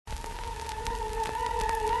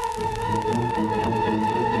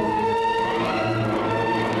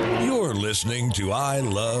listening to I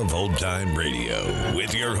Love Old Time Radio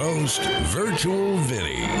with your host, Virtual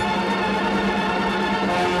Vinny.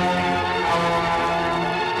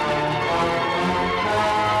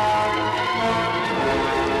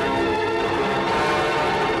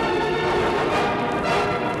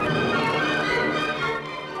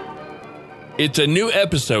 It's a new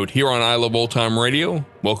episode here on I Love Old Time Radio.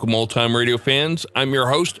 Welcome, Old Time Radio fans. I'm your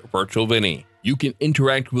host, Virtual Vinny. You can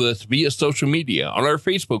interact with us via social media on our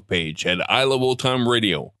Facebook page at I Love Old Time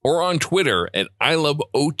Radio or on Twitter at I Love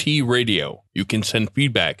OT Radio. You can send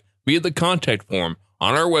feedback via the contact form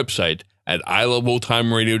on our website at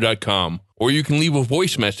iloveoldtimeradio.com, or you can leave a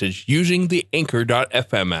voice message using the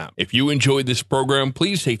Anchor.fm app. If you enjoyed this program,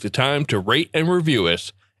 please take the time to rate and review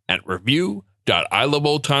us at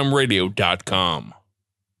review.iloveoldtimeradio.com.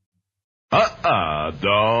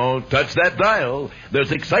 Don't touch that dial.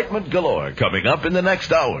 There's excitement galore coming up in the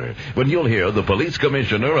next hour when you'll hear the police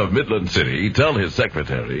commissioner of Midland City tell his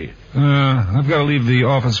secretary, I've got to leave the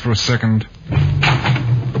office for a second.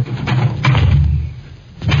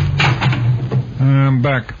 I'm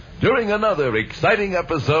back. during another exciting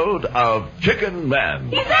episode of Chicken Man.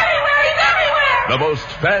 He's everywhere! He's everywhere! The most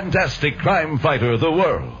fantastic crime fighter the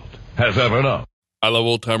world has ever known. I Love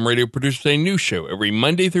Old Time Radio produces a new show every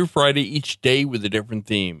Monday through Friday, each day with a different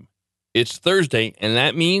theme. It's Thursday, and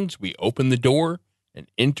that means we open the door and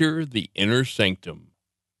enter the inner sanctum.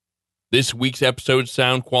 This week's episode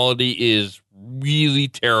sound quality is really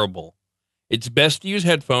terrible. It's best to use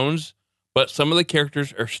headphones, but some of the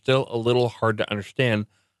characters are still a little hard to understand,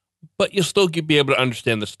 but you'll still be able to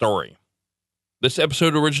understand the story. This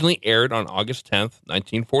episode originally aired on August 10th,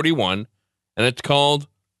 1941, and it's called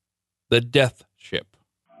The Death Ship.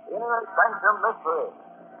 Inner Sanctum Mystery,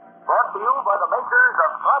 brought to you by the makers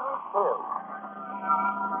of Cottage Hill.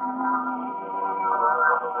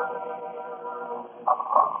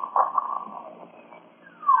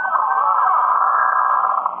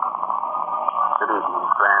 Good evening,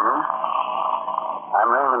 friends. I'm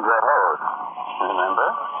Raymond Red-Haired, remember?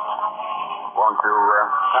 Won't you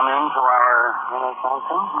come into our inner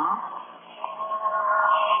sanctum?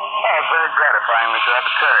 Yeah, it's very gratifying that you had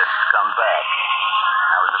the courage to come back.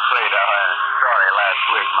 I was afraid our story last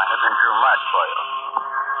week might have been too much for you.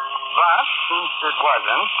 But, since it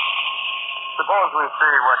wasn't, suppose we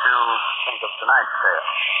see what you think of tonight's tale.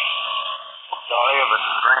 The story of a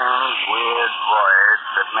strange, weird voyage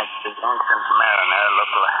that makes the ancient mariner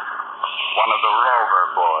look like one of the Rover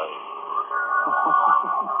boys.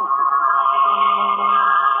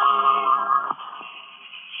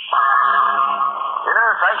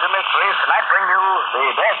 Inner Sanctum Mysteries tonight bring you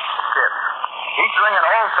The Death Ship, featuring an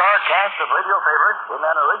all-star cast of radio favorites in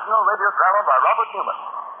an original radio drama by Robert Newman.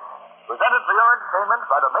 Presented for your entertainment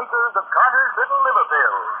by the makers of Carter's Little Liver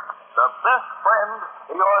Pills, the best friend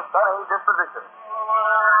to your sunny disposition.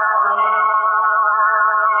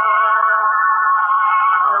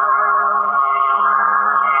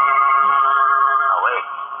 Now, wait.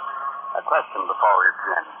 A question before we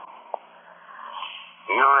begin.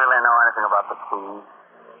 Do you really know anything about the sea?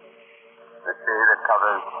 The sea that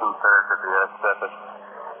covers 2/3 of the Earth's surface?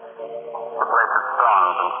 The place of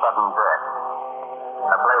storms and sudden death.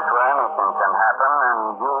 A place where anything can happen,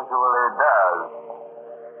 and usually does,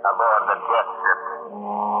 aboard the Death Ship.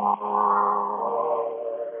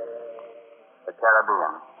 The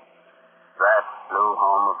Caribbean. Vast blue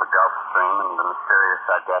home of the Gulf Stream and the mysterious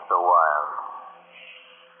Sargasso Wilds.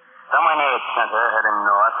 Somewhere near its center, heading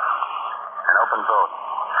north, an open boat.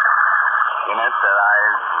 In it, their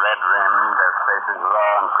eyes red-rimmed, their faces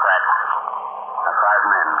raw and cracked, are 5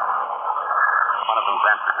 men. One of them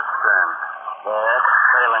glances astern. There,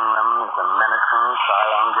 trailing them, is a menacing,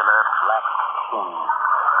 triangular black skin.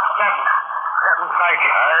 Captain Mike.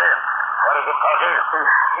 Aye? What is it, Parker?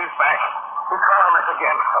 He's back. He's calling us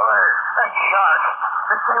again. That shark.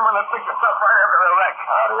 The same one that picked us up right after the wreck.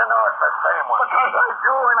 How do you know it's the same one? Because I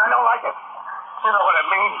do, and I don't like it. You know what it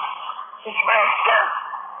means. He smashed death.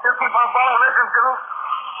 You keep on following this and do.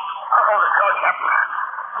 I'll hold it short, Captain.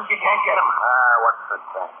 If you can't get him. What's the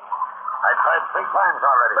sense? I tried 3 times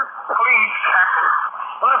already. Please, Captain.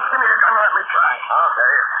 Well, give me your gun and let me try.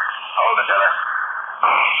 Okay. Hold it, Dilla.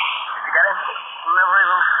 Did you get him? Never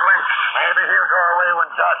even flinched. Maybe he'll go away when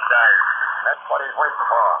Josh dies. That's what he's waiting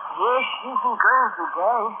for. Yes, he's going to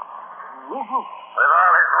die. With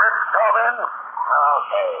all his ribs stove in?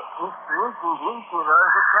 Okay. He's drinking bleaching all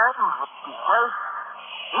the time. Besides,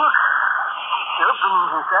 look, he's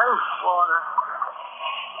opening his eyes. Water.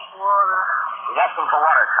 He's asking for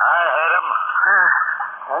water. I heard him.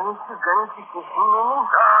 Aren't you going to give him any?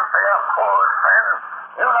 Don't be a fool, friend.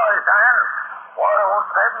 You know he's dying. Water won't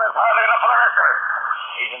save him. There's hardly enough for the rest of us.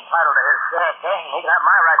 He's entitled to his share, Kay. He can have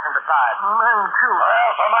my ration besides. Mine, too. Well,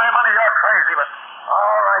 for my money, you're crazy, but...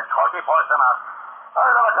 All right, Corky, force him out. All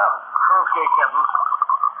right, let come. Okay, Captain.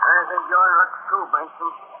 I think you're not too,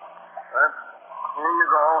 Benson. But here you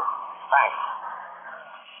go. Thanks.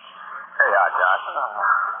 Here you are, Josh.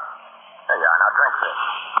 There you are. Now drink this.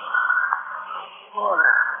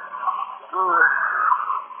 Water. Good.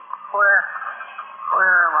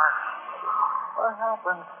 Where am I? What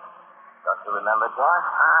happened? Don't you remember, Josh?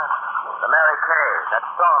 The Mary Kay, that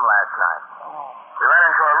storm last night. We ran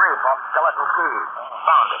into a reef off Skeleton Key.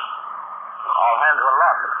 Found it. All hands were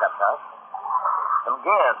lost except us. Some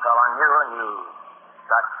gear fell on you and you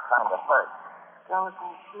got kind of hurt.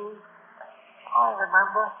 Skeleton Key? I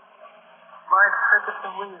remember. My trick at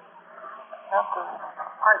the wheel. After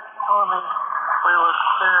Pike told me we were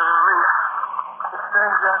clear of the reef, the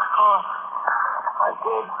thing got caught. I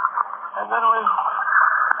did. And then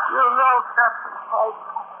you know, Captain Pike,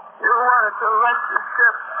 you wanted to wreck the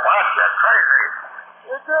ship. What? You're crazy.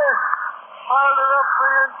 You did. Piled it up for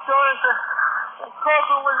your insurance, and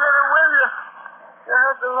Copeland was in it with you. You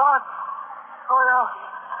had the lot. Oh, yeah.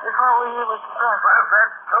 Before we even struck. Well,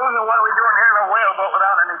 that's true. Then what are we doing here in a whaleboat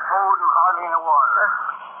without any food and hardly any water?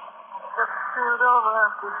 Just sealed over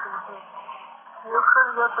after something. You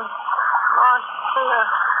couldn't get the launch clear.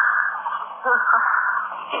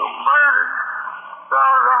 You murdered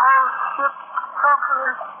down the whole ship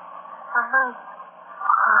company. And me.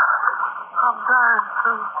 I'm dying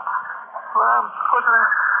too. But I'm putting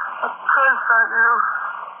a curse on you.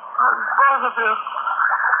 On both of you.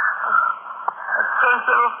 A curse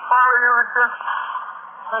that'll follow you until...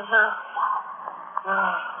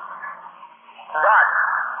 Josh!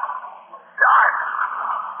 Josh!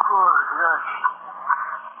 Poor Josh.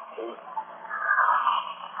 He's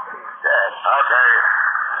dead. Okay.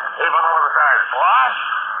 Keep him over the side. What?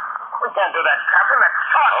 We can't do that, Captain. That's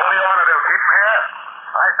shot. What do you want to do? Keep him here?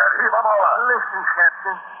 I said heave him over. Listen,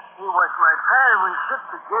 Captain. He was my pal. We shipped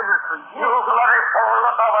together for You years. bloody fool.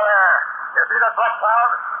 Look over there. You see that black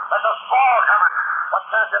cloud? There's a squall coming. What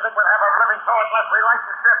chance do you think we'll have of living through it unless we light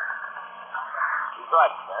the ship? He's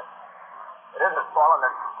right, Smith. It is a squall and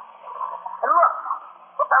And look!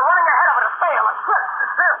 Look, they're running ahead of it, a sail, a ship. The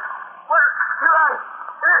ship? You're right.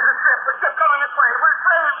 It is a ship. The ship coming this way. We're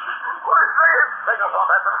saved. We're saved. Signals on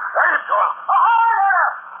that. Saved to him. Ahoy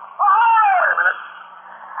there! Ahoy! Wait a minute.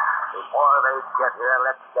 Before they get here,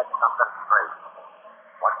 let's get something straight.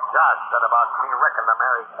 What Josh said about me wrecking the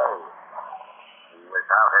Mary Kay. He was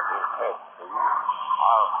out of his head, see?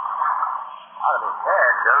 Out of his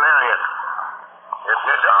head? Delirious. If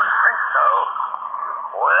you don't think so,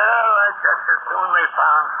 well, I just as soon they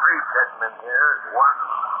found 3 dead men here as one.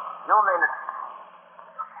 You mean it?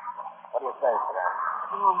 What do you say to that?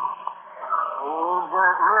 You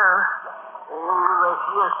don't know. You was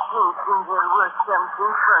just thinking there was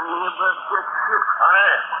something funny about that ship.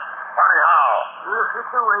 Funny? Funny how? Look at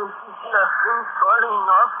the way she's nothing falling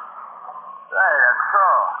off. Hey, that's so.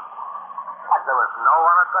 But there was no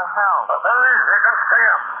one at the helm. But there is. You can see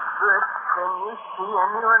him. But can you see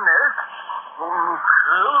anyone else? Any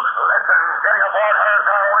crew? Listen, getting aboard her is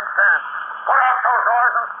our one chance. Put out those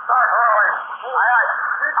oars and start rowing. Aye, aye.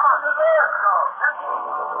 Keep on the door, so.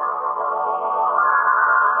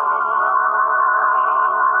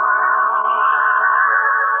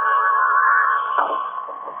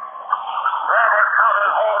 Grab her counter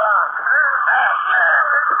and hold on. That's it.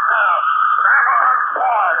 Now, grab her on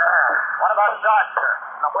board. What about Josh, sir?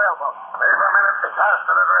 In the whaleboat? Leave a minute to pass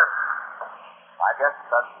to the drift. I guess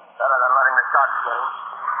that's better than letting the sharks get him.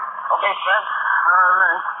 Okay, Smith. All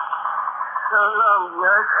right. So long,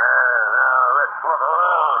 Josh. Now, let's look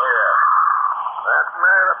around here. That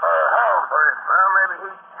man up our helm first. Well, maybe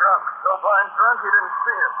he's drunk. So blind drunk he didn't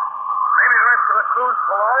see him. Maybe the rest of the crew's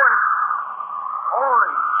below and...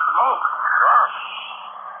 Holy smoke, drunk.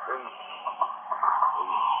 He's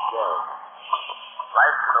dead.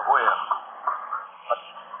 Right to the wheel. But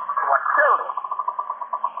what killed him?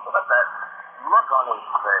 Look at that look on his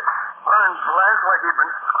face. Burned black like he'd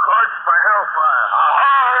been scorched by hellfire.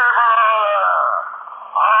 Ahoy, brother!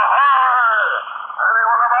 Ahoy!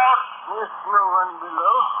 Anyone about? There's no one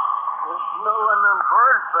below. There's no one on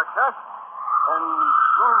board but us. And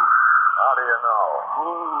him. How do you know?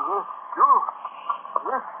 This too.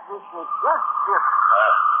 This is a death ship.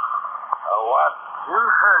 What? You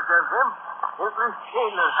heard of them. Every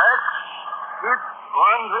sailor has. Ships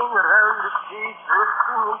wandering around the sea,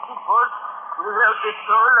 drifting into port without a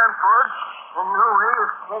soul on board and no way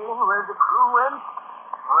of telling where the crew went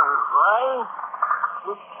or why.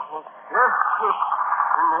 It's a death ship,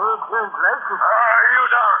 and they don't like it. You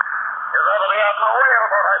don't. You'd rather be out in a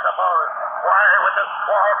whaleboat, I suppose. Why, with this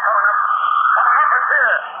squall coming up it's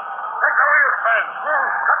here. Take the wheel, Sven.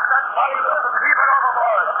 Cut that body loose and heave it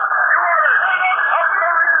overboard. You orders. Up the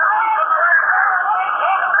wheel. Up the wheel.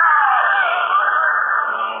 Up now.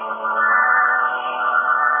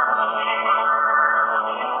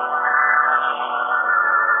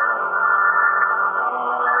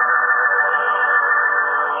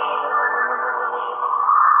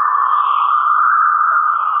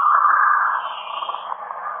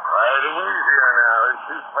 Riding easier now, isn't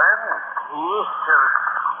she, Sven? Yes, sir.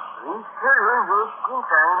 Yes, sir. Wasting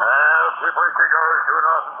time. Keep where she goes, due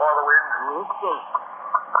north and for the wind. Yes, sir.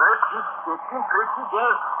 But it's getting pretty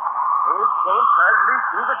dark. I can't hardly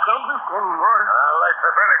see the compass anymore. I'll light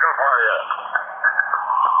the binnacle for you.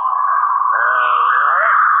 There we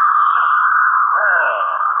are.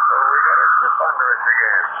 So we got a ship under us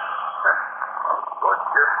again. Good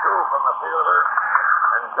ship, too, from the feel of her.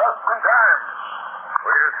 And just in time. We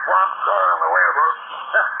just swamped shore on the whaleboat.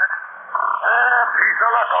 Piece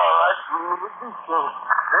of luck, all right.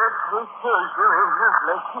 That's for sure, sir. Just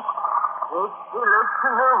like it. I'd like to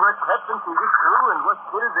know what happened to the crew and what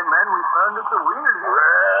killed the man we found at the wheel.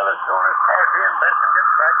 Well, as soon as Parky and Benson get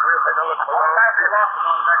back, we'll take a look below.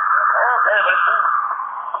 On deck. Okay, Benson.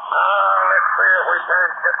 Now, let's see if we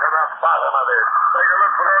can't get to the bottom of this. Take a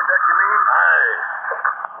look below deck, you mean? Aye.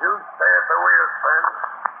 You stay at the wheel, friend.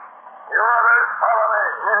 You others, follow me.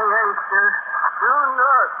 Aye, sir. Due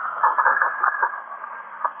north.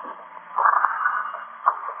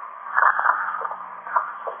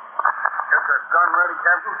 Get the gun ready,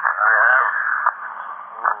 Captain? I have.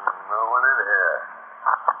 No one in here.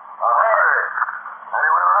 Ahoy!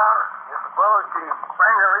 Anyone around? I suppose she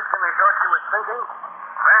sprang her reach and they thought she was sinking.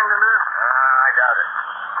 Abandoned her? I doubt it.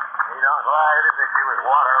 He don't lie as if she was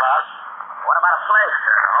waterlogged. What about a plague,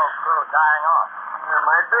 sir? The whole crew dying off. It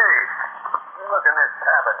might be. Look in this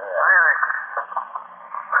cabin here. Aye.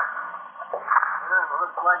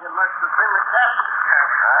 Looks like it must have been the captain.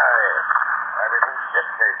 Aye. Everything's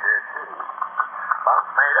shipshape here, too. Bunk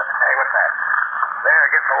made up. Hey, what's that? There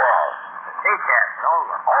against the wall. Sea chest. Old?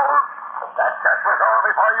 That chest was over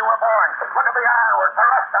before you were born. Look at the ironwork, the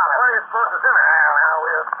rust on it. What do you suppose is in it? Well, now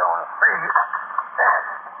we'll soon see.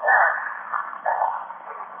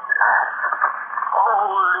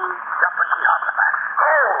 Holy jumping on the back.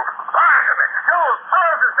 Gold! Bars of it! Gold!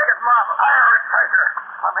 Pearls as big as marble. Irish treasure.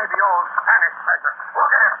 Or maybe old Spanish treasure.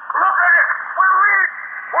 Look at it! Look at it! We're rich!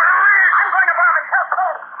 We're rich! I'm going to borrow and tell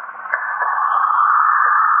Cole.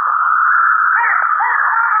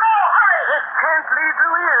 It can't lead to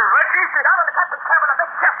here. What is it? Down in the captain's cabin, a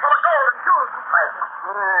big chest full of gold and jewels and treasure.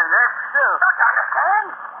 That's so. Don't you understand?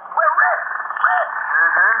 We're rich! Rich!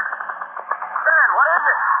 Dan, what is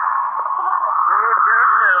it? I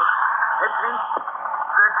don't know. At least,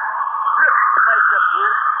 that looks like up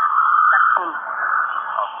here.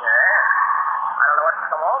 Okay. I don't know what's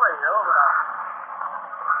come over you, but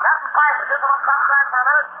Captain Piper, just want some time for a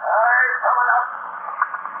minute? Aye, coming up.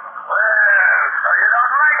 Well, so you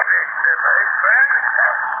don't like this ship, eh, friend?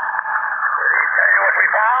 Did he tell you what we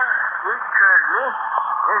found? He told me,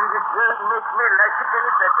 and it doesn't make me like it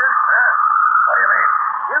any better. What do you mean?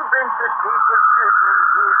 You've been to sea for good many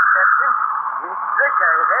years, Captain. It's like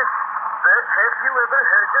I have. But have you ever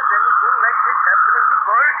heard of anything like this happening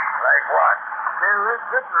before? Like what? There was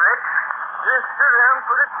that wreck, just around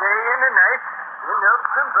for a day and a night, in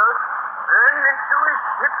open boat, run into a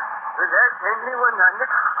ship without anyone on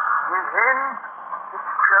it, and then it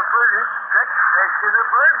covered its got treasure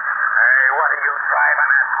aboard. Hey, what are you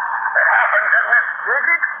driving at? It happened, didn't it? Did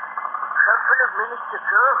it? Couple of minutes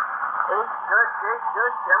ago, I thought they saw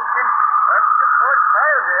something off the port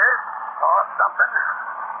bow there. Saw something?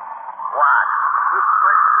 What? It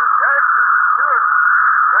was too dark to be sure,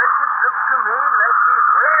 but it looked to me like a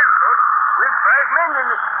whaleboat with 5 men in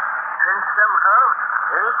it. And somehow,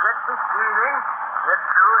 I got the feeling that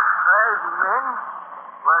those 5 men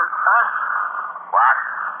were us. What?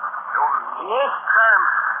 Yes, Tom.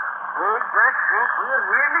 I don't think we're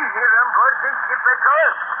really here on board this ship at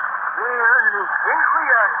all. We only think we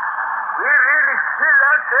are. We're really still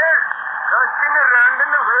out there, tossing around in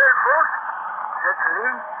the whaleboat. At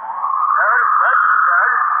least, our bodies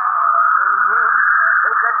are.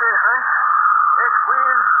 I got a hunch that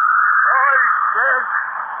we're all dead.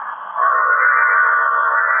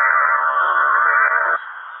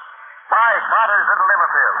 Five martyrs at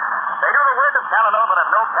Liverpool. They do the work of calomel but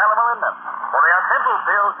have no calomel in them, for they are simple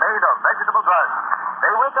pills made of vegetable drugs.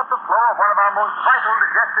 They wake up the flow of one of our most vital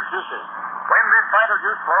digestive juices. When this vital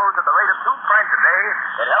juice flows at the rate of 2 pints a day,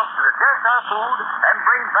 it helps to digest our food and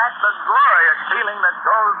bring back the glorious feeling that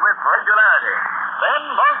goes with regularity. Then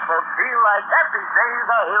most folks feel like happy days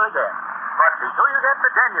are here again. but be sure you get the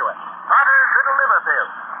genuine Potter's Little Liver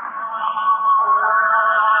Pills.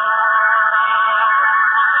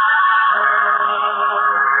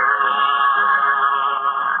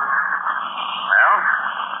 Well,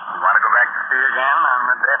 you want to go back to sea again on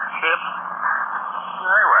the death ship?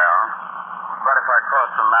 Very well. But if our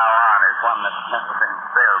course from now on is one that's never been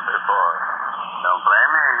sailed before, don't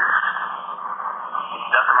blame me.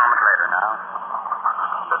 Just a moment later now.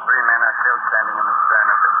 The three men are still standing in the stern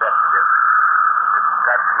of the death ship. It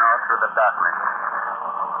scuds north through the darkness.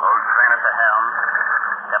 Old Train at the helm,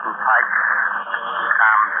 Captain Pike,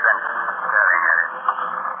 Tom Benson staring at it.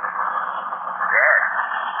 Yes.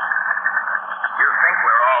 You think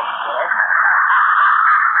we're all dead?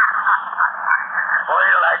 Wait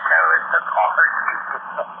till I tell this to Coffee.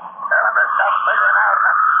 Tell him to stop figuring out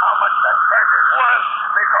how much that treasure's worth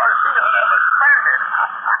because he'll never spend it.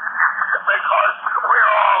 Because we're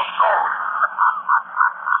all ghosts.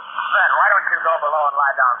 Then why don't you go below and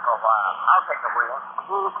lie down for a while? I'll take the wheel.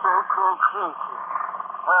 He's so crazy.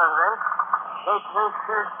 All right. Let's make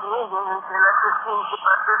sure to let the think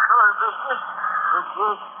about this whole business. It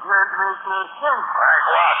just don't make no sense. Like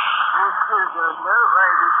what? We still don't know why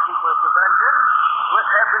this ship was abandoned, what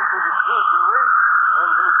happened to the takeaway, and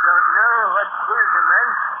we don't know what killed the man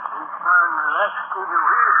we found left to the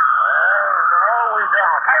wheel. Well, no, we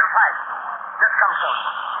don't. Hey, Pike, just come soon.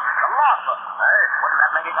 The logbook. Hey, Wouldn't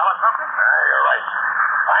that make it tell us something? you're right.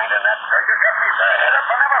 Finding that treasure kept me so head up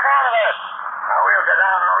I never thought of it. Now, we'll go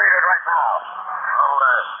down and read it right now. Oh,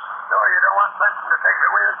 sure you don't want Benson to take the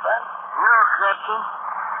wheel, Ben? No, Captain.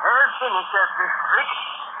 I'll finish up this trick.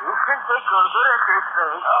 You can take over at this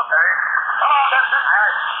place. Okay. Come on, Benson.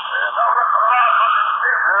 We'll go look for the logbook and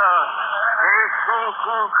see. Oh, they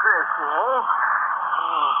sinking crazy, eh?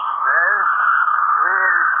 Well,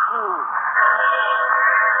 we'll see.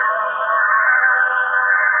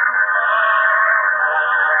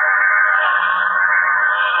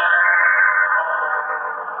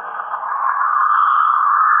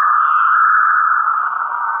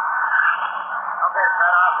 Okay,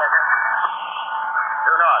 sir, I'll take it.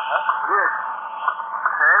 Due north, huh? Yes.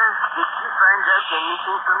 Well, did you find out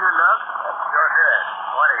anything from the log? Sure did.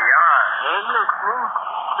 What a yarn. I'm listening.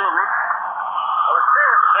 Finish. Well, it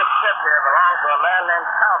seems the big ship here belongs to a man named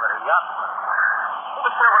Calvert, a yachtsman. He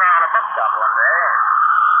was snooping around a bookshop one day, and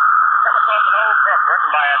he came across an old book written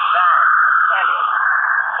by a Don, a Spaniard,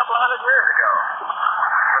 a couple of 100 years ago.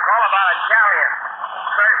 It was all about a galleon, a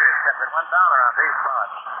treasure ship that went down around these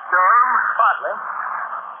parts. Storm? Partly.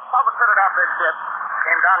 Calvert fitted out this ship,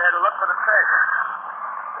 came down here to look for the treasure.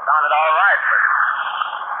 They found it all right, but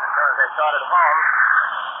as soon as they started home,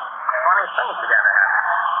 funny things began to happen.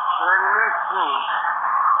 Listening.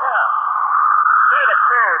 Yeah. Three of the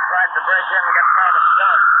crew tried to break in and get Calvert's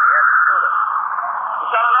guns, and he had to shoot him. He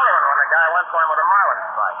shot another one when the guy went for him with a marlin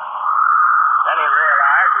spike. Then he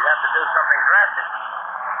realized he'd have to do something drastic.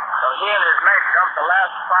 So he and his mate dumped the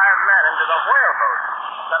last 5 men into the whaleboat,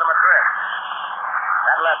 set them adrift.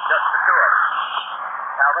 That left just the two of them,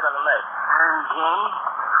 Calvert and the mate. And then?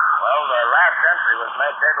 Well, the last entry was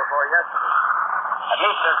made day before yesterday. At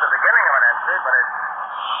least there's the beginning of an entry, but it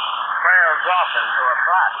trails off into a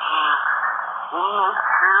blot. In this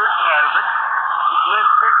spirit, Albert, it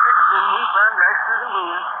left seconds when we found right to the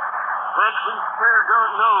wheel. But we still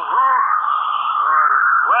don't know who or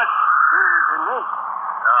what killed the mate.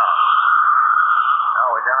 No. No,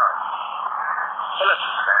 we don't. Hey,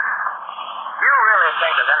 listen, Ben. Do you really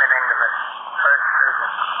think there's anything to this curse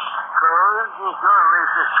business? Gold is always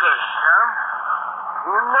a curse, Tom.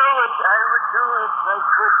 You know what I would do if I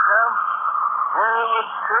could, Tom? I would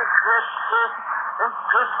take that ship and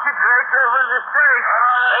twist it right over the side.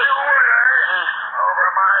 You would, eh? Over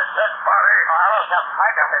my dead body. Oh, hello, Captain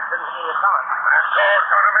Pike. I didn't see you coming. That gold's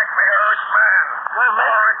gonna make me a rich man. Well,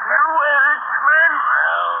 make you a rich man?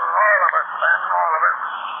 Well, all of us, Ben, all of us.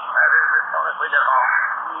 That is, as soon as we get home.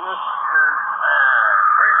 Yes, sir.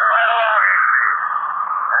 Cruising right along, ain't we?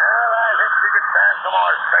 Well, I think we could stand some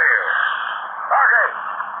more sail. Okay,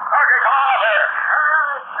 come on up here. All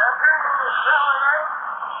right, Captain. It's all right.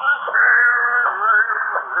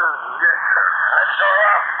 Yes, sir. Let's go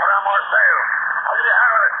off. Put on more sail. I'll give you a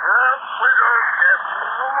hand with it. Up we go, Captain.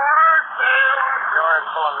 More sail. Sure is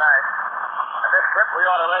full of night. At this trip, we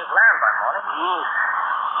ought to raise land by morning. Yes.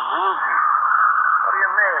 Maybe. What do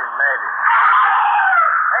you mean, maybe?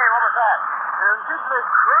 Hey, what was that? Sounded like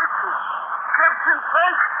croaky. Captain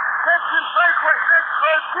Pike! Captain Pike, was that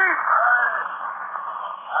croaky?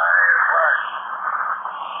 Aye, it was.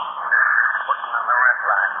 This is putting on the rat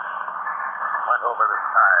line. Went over the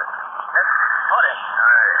side. Let's put it.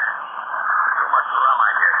 Aye. Too much rum,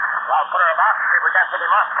 I guess. I'll put her about, see if we can't pick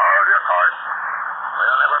him up. Hold your course.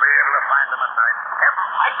 We'll never be able to find him at night.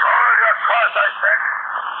 Hold your course, I said.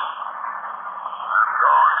 I'm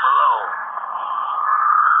going below.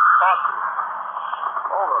 Talk to you.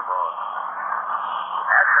 Overboard.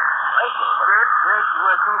 That's a breaking. That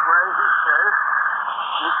wasn't why he said.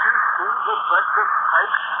 Did you see the butt of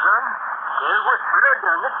Pike's gun? There was blood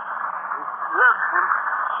on it. He slugged him.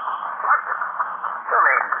 What? You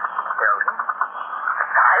mean killed him?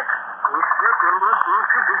 Pike? He said there was going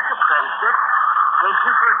to be surprised at. Has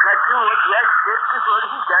he forgotten what Jack said before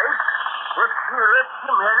he died? That he left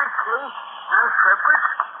the marriage place on purpose?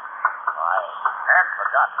 I had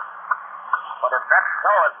forgotten. But if that's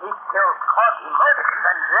so, if he killed Cod, he murdered him,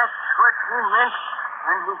 then That's what he meant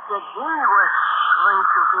when he said he was going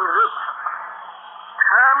to be rich.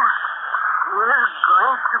 Tom, we're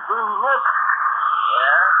going to be next.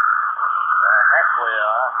 yeah? The heck we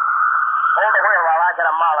are. Hold the wheel while I get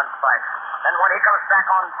a marlinspike. Then when he comes back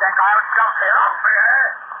on deck, I'll jump him. Jump me, eh?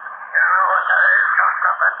 You know what that is,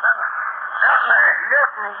 Costa Benson?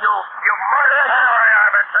 Mutiny, you murderer! There I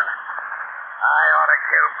are, Benson. I ought to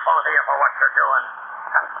kill both of you for what you're doing.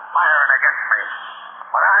 Conspiring against me.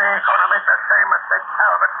 But I ain't gonna make the same mistake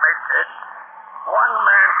Talbot made, Sid. One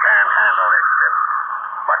man can't handle this ship,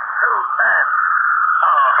 but two can.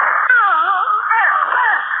 Oh.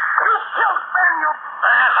 Ben! You killed Ben, you...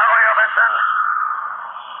 How are you, Benson?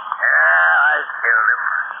 Yeah, I killed him.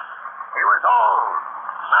 He was old,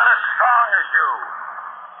 not as strong as you.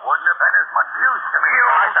 Wouldn't have been as much use to me. You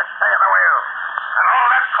ought to stay at the wheel. And hold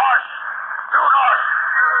that course due north.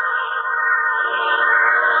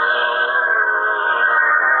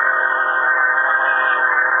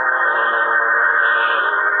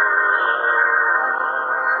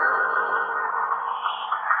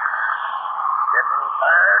 Getting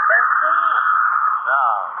tired, Benson? No.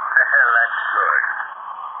 That's good.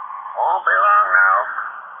 Won't be long now.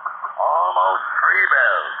 Almost 3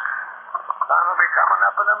 bells. Sun will be coming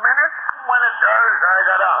up in a minute. When it does, I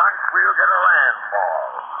got a hunch we'll get a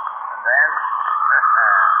landfall. And then,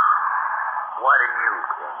 what do you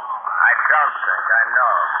think? I don't think. I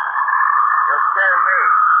know. You'll kill me.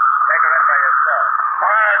 Take her in by yourself.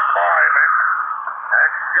 Smart boy, Benson.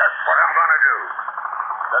 That's just what I'm going to do.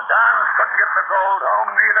 The Dons couldn't get the gold home,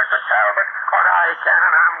 neither could Talbot, but I can,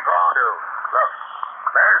 and I'm going to. Look,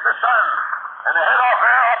 there's the sun. And ahead off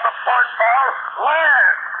there, off the port bow,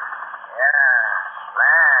 land. Yeah,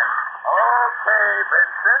 land. Okay,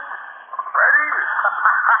 Benson. Ready?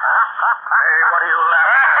 Hey, what are you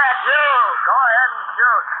laughing at? You. Go ahead and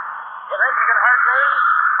shoot. You think you can hurt me?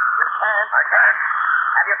 You can't. I can't.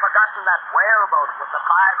 Have you forgotten that whaleboat with the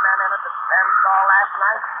 5 men in it that Ben saw last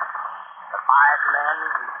night? The 5 men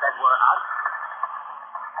he said were us?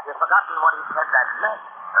 Have you forgotten what he said that meant?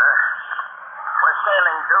 We're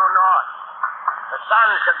sailing due north. The sun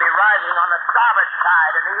should be rising on the starboard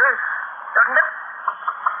side in the east, shouldn't it?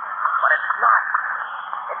 But it's not.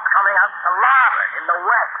 It's coming out to larboard in the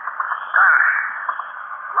west.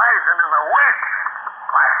 Rising in the west?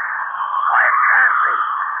 Why, it can't be.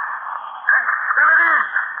 And still it is.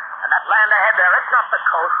 And that land ahead there, it's not the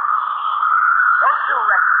coast. Don't you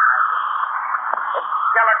recognize it? It's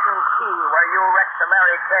Skeleton Key where you wrecked the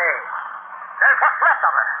Mary Kay. There's what's left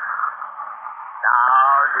of her.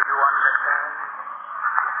 Now, do you understand?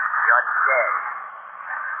 You're dead.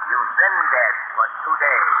 You've been dead for 2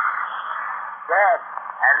 days. Dead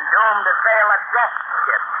and doomed to sail a death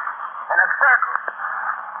ship in a circle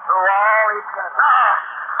through all eternity.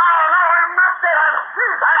 No, I'm not dead. I'm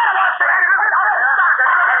not dead. I'm not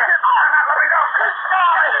letting go. I'm not letting go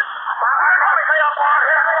aboard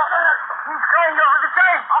here. He's going over the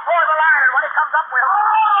same. I'll board the line, and when he comes up, we'll...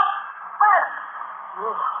 Ben!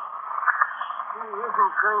 He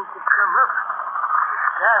isn't going to come up. It's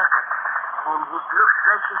dark. And it looks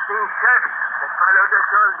like the same shark that followed us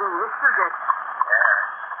all day yesterday. Yeah.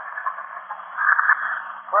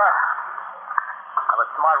 Well, that was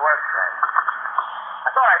smart work, Ben. I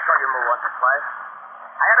thought I saw you move once or twice.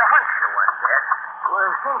 I had a hunch you weren't dead.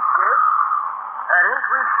 Wasn't dead? Aren't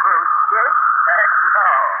we both dead? Heck no.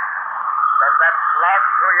 Does that slug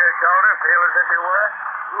through your shoulder feel as if you were?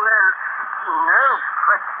 Well, no,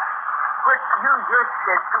 but what you just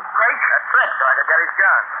said to Pike... A trick so I could get his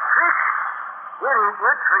gun. Trick? There ain't no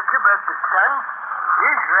trick about the sun.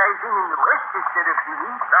 It's rising in the west instead of the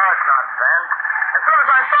east. No, it's not, Ben. As soon as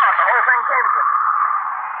I saw it, the whole thing came to me.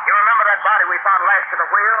 You remember that body we found lashed to the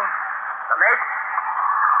wheel? The mate?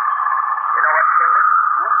 You know what killed him?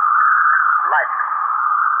 Huh? Lightning.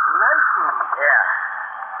 Lightning? Yeah.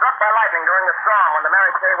 Struck by lightning during the storm when the Mary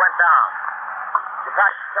Kay went down.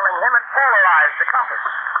 Besides killing him, it polarized the compass.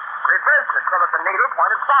 reversed it so that the needle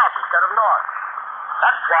pointed south instead of north.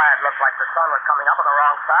 That's why it looked like the sun was coming up on the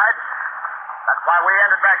wrong side. That's why we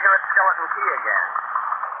ended back here at Skeleton Key again.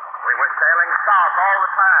 We were sailing south all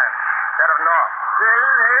the time instead of north.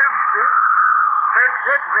 That's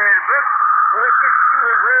it, Railbrook. We could see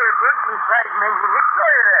a Railbrook beside mentioning it.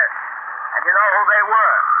 Sure you did. And you know who they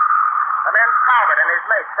were. The men Talbot and his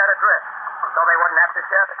mate set adrift, so they wouldn't have to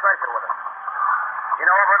share the treasure with us. You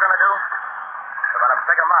know what we're going to do? We're going to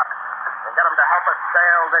pick them up and get them to help us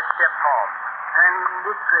sail this ship home. And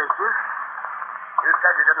the treasure? You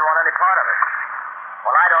said you didn't want any part of it.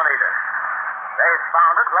 Well, I don't either. They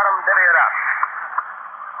found it, let them divvy it up.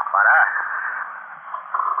 But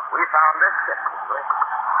we found this ship, this way.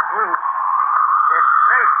 That's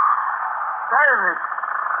right. Diamond.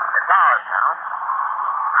 It's ours now.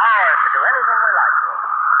 Ours to do anything we like with it.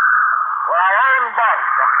 We're our own boss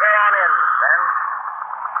from here on in, then.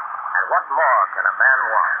 And what more can a man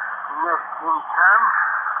want? Nothing, Tom.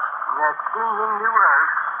 Nothing in the world.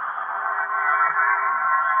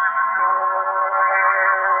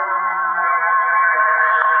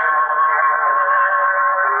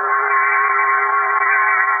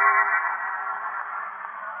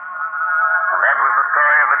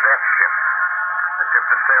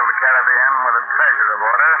 Caribbean with a treasure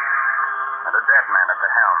aboard her and a dead man at the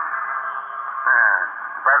helm.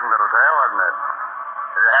 Pleasant little tale, wasn't it?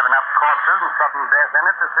 Did it have enough corpses and sudden death in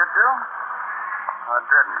it to sit to? Oh, it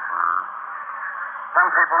didn't. Some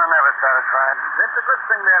people are never satisfied. It's a good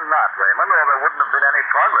thing they're not, Raymond, or there wouldn't have been any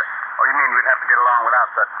progress. Oh, you mean we'd have to get along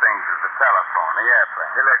without such things as the telephone, the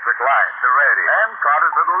airplane, electric light, the radio, and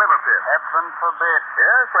Carter's little liver pill. Heaven forbid.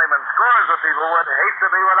 Yes, Raymond, scores of people would hate to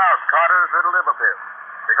be without Carter's little liver pill.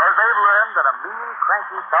 Because they've learned that a mean,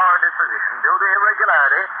 cranky, sour disposition due to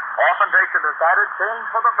irregularity often takes a decided change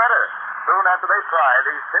for the better soon after they try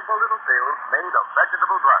these simple little pills made of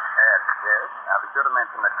vegetable blood. Yes. Now, be sure to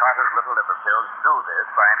mention that Carter's little liver pills do this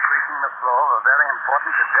by increasing the flow of a very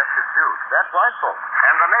important digestive juice. That's right, folks.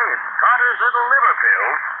 And the name, Carter's little liver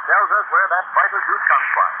pills, tells us where that vital juice comes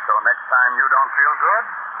from. So next time you don't feel good,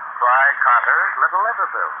 try Carter's little liver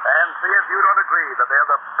pills. And see if you don't agree that they're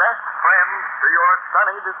the best friends to your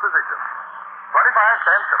sunny disposition. 25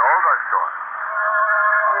 cents at all drugstores.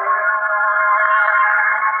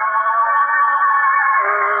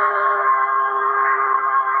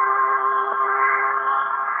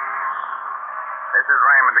 This is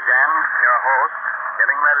Raymond again, your host,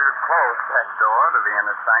 getting ready to close that door to the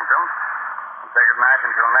inner sanctum and say goodnight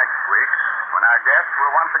until next week, when our guest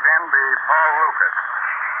will once again be Paul Lucas.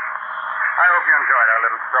 I hope you enjoyed our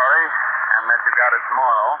little story and that you got its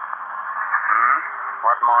moral.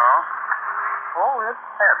 What moral? Oh, it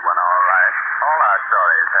had one, all right. All our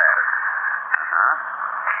stories have.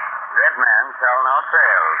 Dead men tell no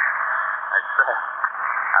tales, except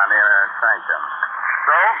on the inner sanctum.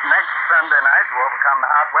 So, next Sunday night, to overcome the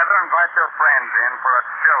hot weather, invite your friends in for a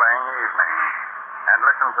chilling evening and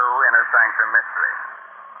listen to Inner Sanctum Mystery.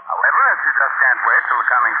 However, if you just can't wait till the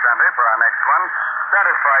coming Sunday for our next one,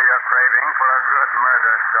 satisfy your craving for a good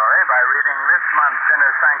murder story by reading this month's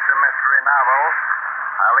Inner Sanctum Mystery novel,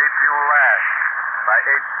 I'll Eat You Last, by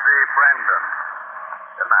H.C. Brendan.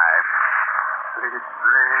 Good night. Sweet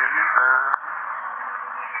dreams.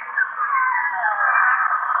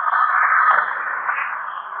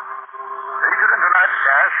 Featured in tonight's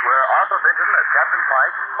cast were Arthur Vinton as Captain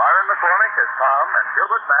Pike, Byron McCormick as Tom, and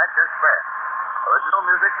Gilbert Mack as Fred. Original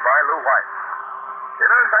music by Lou White.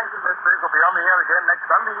 Inner Sanctum Mysteries will be on the air again next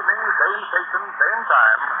Sunday evening, same station, same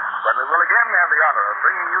time, when we will again have the honor of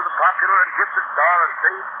bringing you the popular and gifted star of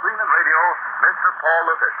stage, screen, and radio, Mr. Paul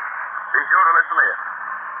Lucas. Be sure to listen in.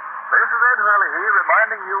 This is Ed Hurley here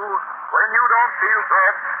reminding you, when you don't feel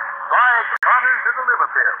good, try Carter's little liver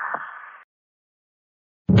pill.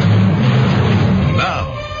 Now,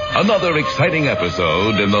 another exciting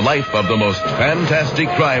episode in the life of the most fantastic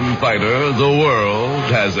crime fighter the world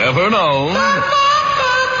has ever known.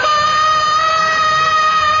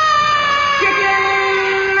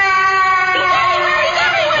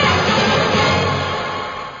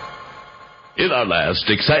 In our last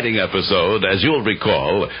exciting episode, as you'll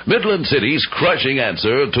recall, Midland City's crushing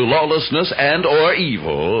answer to lawlessness and or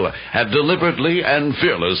evil had deliberately and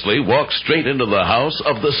fearlessly walked straight into the house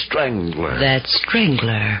of the Strangler. That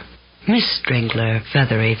Strangler. Miss Strangler,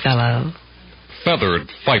 feathery fellow.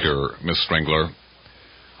 Feathered fighter, Miss Strangler.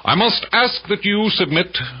 I must ask that you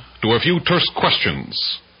submit to a few terse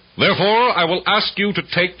questions. Therefore, I will ask you to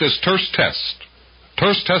take this terse test.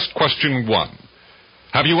 Terse test question 1.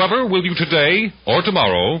 Have you ever, will you today, or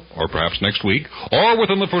tomorrow, or perhaps next week, or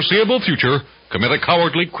within the foreseeable future, commit a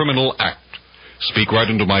cowardly criminal act? Speak right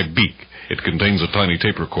into my beak. It contains a tiny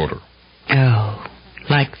tape recorder. Oh,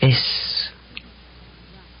 like this.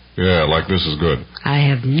 Yeah, like this is good. I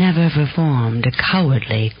have never performed a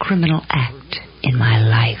cowardly criminal act in my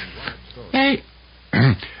life. Hey.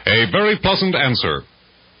 A very pleasant answer.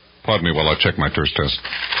 Pardon me while I check my terse test.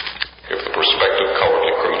 If the prospective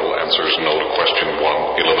cowardly criminal answers no to question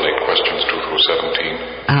 1, eliminate questions 2 through 17.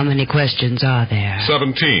 How many questions are there?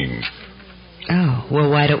 17. Oh,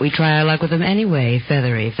 well, why don't we try our luck with them anyway,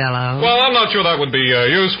 feathery fellow? Well, I'm not sure that would be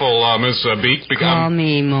useful, Miss Beak. Call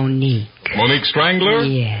me Monique. Monique Strangler?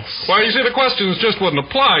 Yes. Well, you see, the questions just wouldn't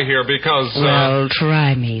apply here because... Well,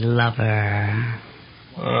 try me, lover.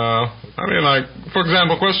 I mean, like, for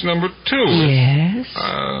example, question number 2. Yes?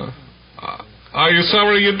 Are you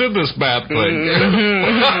sorry you did this bad thing? See,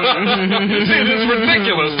 this is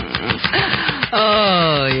ridiculous.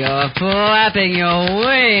 Oh, you're flapping your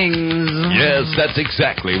wings. Yes, that's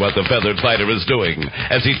exactly what the feathered fighter is doing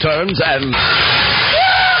as he turns and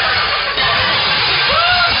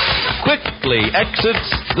quickly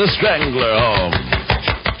exits the Strangler home.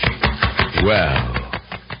 Well,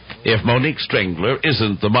 if Monique Strangler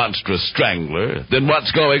isn't the monstrous strangler, then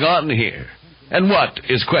what's going on here? And what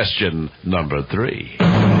is question number 3?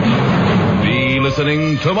 Be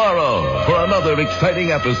listening tomorrow for another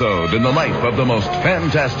exciting episode in the life of the most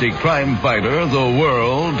fantastic crime fighter the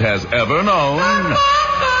world has ever known.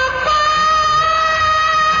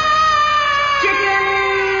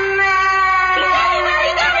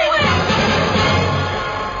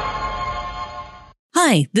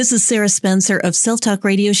 Hi, this is Sarah Spencer of Self Talk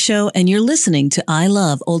Radio Show, and you're listening to I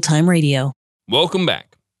Love Old Time Radio. Welcome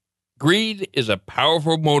back. Greed is a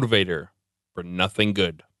powerful motivator for nothing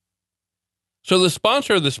good. So the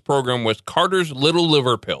sponsor of this program was Carter's Little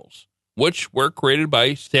Liver Pills, which were created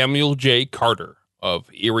by Samuel J. Carter of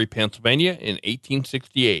Erie, Pennsylvania in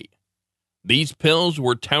 1868. These pills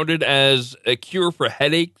were touted as a cure for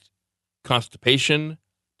headaches, constipation,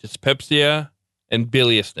 dyspepsia, and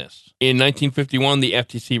biliousness. In 1951, the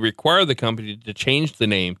FTC required the company to change the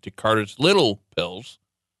name to Carter's Little Pills,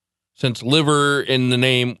 since liver in the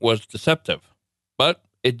name was deceptive. But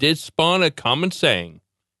it did spawn a common saying,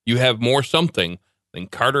 you have more something than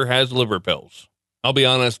Carter has liver pills. I'll be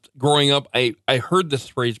honest, growing up, I heard this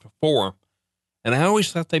phrase before, and I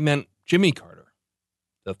always thought they meant Jimmy Carter,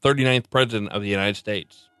 the 39th president of the United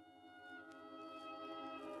States.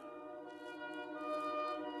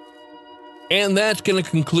 And that's going to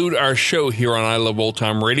conclude our show here on I Love Old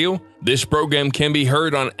Time Radio. This program can be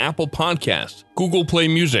heard on Apple Podcasts, Google Play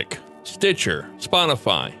Music, Stitcher,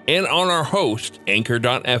 Spotify, and on our host,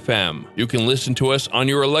 Anchor.fm. You can listen to us on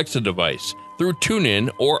your Alexa device through TuneIn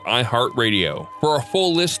or iHeartRadio. For a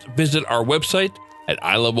full list, visit our website at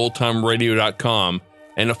iloveoldtimeradio.com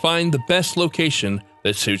and to find the best location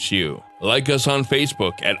that suits you. Like us on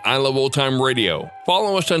Facebook at I Love Old Time Radio.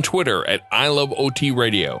 Follow us on Twitter at I Love OT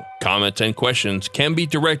Radio. Comments and questions can be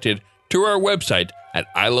directed to our website at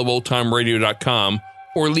iloveoldtimeradio.com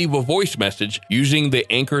or leave a voice message using the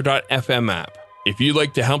Anchor.fm app. If you'd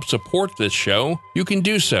like to help support this show, you can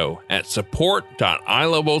do so at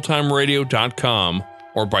support.iloveoldtimeradio.com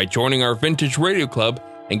or by joining our Vintage Radio Club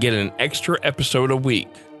and get an extra episode a week.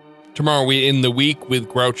 Tomorrow we end the week with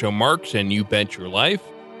Groucho Marx and You Bet Your Life,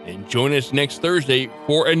 and join us next Thursday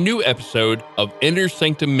for a new episode of Inner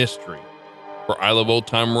Sanctum Mystery. For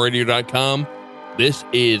iloveoldtimeradio.com, this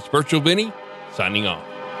is Virtual Vinny signing off.